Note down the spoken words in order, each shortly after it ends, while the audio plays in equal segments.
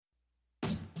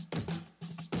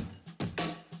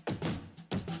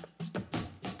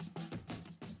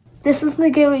This is the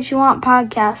Get What You Want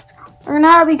podcast. Learn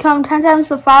how to become 10 times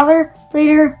the father,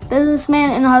 leader,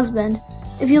 businessman, and husband.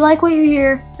 If you like what you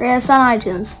hear, rate us on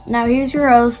iTunes. Now here's your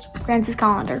host, Francis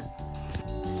Collender.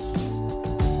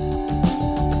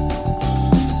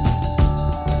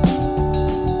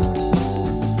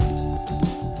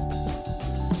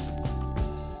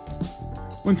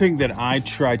 One thing that I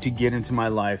try to get into my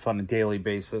life on a daily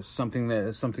basis, something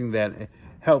that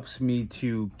helps me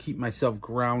to keep myself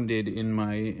grounded in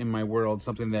my world,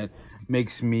 something that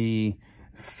makes me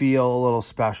feel a little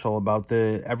special about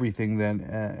everything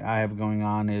that I have going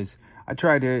on, is I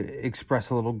try to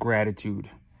express a little gratitude.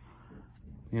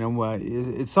 You know,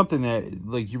 it's something that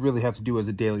like you really have to do as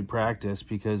a daily practice,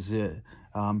 because you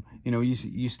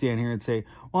stand here and say,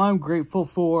 well, I'm grateful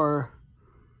for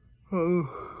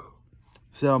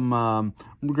I'm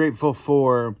grateful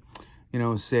for,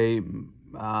 say,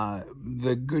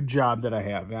 the good job that I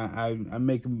have. I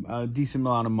make a decent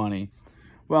amount of money.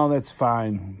 Well, that's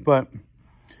fine. But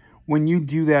when you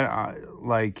do that,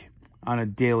 like on a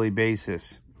daily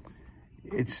basis,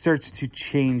 it starts to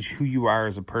change who you are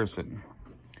as a person.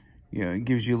 It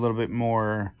gives you a little bit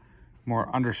more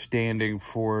understanding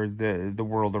for the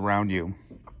world around you.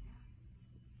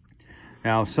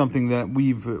 Now, something that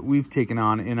we've taken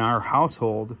on in our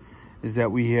household is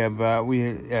that we have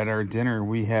at our dinner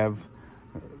we have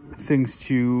things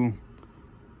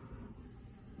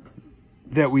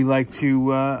that we like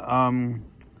to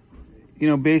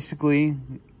basically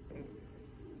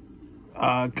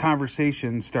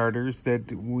conversation starters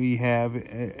that we have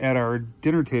at our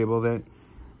dinner table that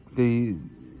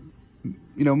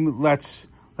lets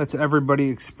everybody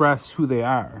express who they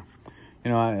are.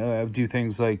 I do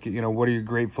things like, what are you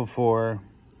grateful for?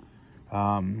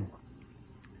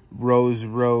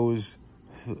 Rose,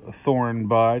 thorn,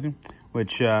 bud,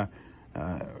 which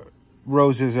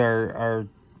roses are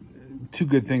two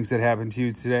good things that happened to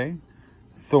you today.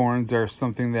 Thorns are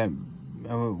something that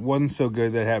wasn't so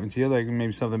good that happened to you, like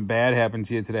maybe something bad happened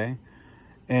to you today.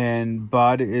 And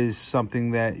bud is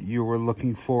something that you were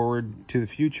looking forward to the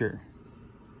future.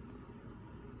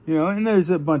 And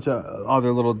there's a bunch of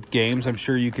other little games. I'm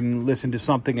sure you can listen to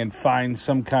something and find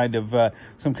some kind of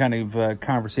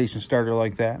conversation starter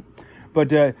like that.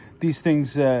 But these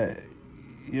things, while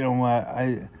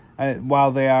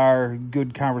they are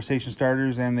good conversation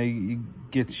starters and they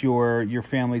get your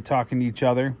family talking to each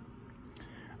other,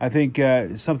 I think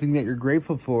something that you're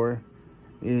grateful for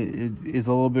is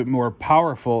a little bit more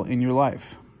powerful in your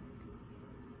life.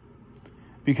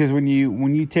 Because when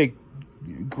you take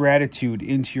gratitude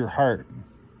into your heart,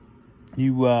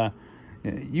 you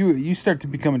start to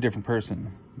become a different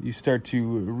person. You start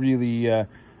to really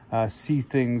see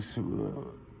things a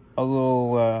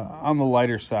little on the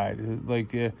lighter side,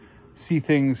 like see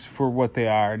things for what they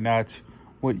are, not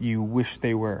what you wish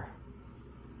they were.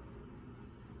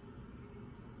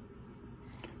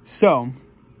 So,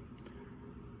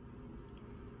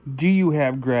 do you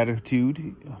have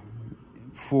gratitude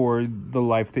for the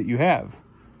life that you have?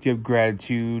 Do you have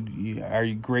gratitude? Are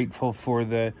you grateful for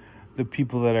the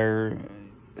people that are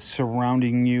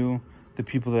surrounding you, the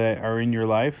people that are in your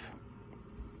life?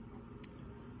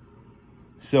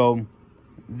 So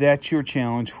that's your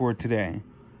challenge for today.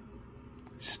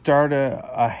 Start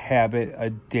a habit,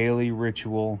 a daily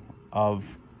ritual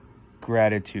of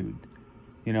gratitude.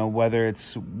 Whether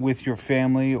it's with your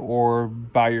family or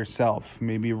by yourself.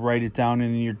 Maybe write it down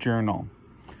in your journal.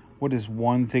 What is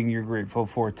one thing you're grateful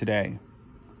for today?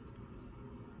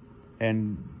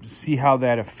 And see how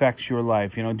that affects your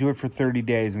life. Do it for 30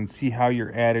 days and see how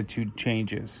your attitude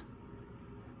changes.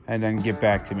 And then get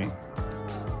back to me.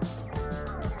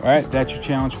 All right, that's your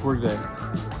challenge for today.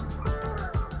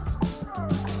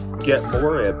 Get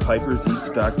more at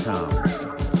piperseats.com.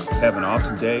 Have an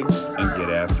awesome day and get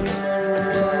after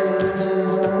it.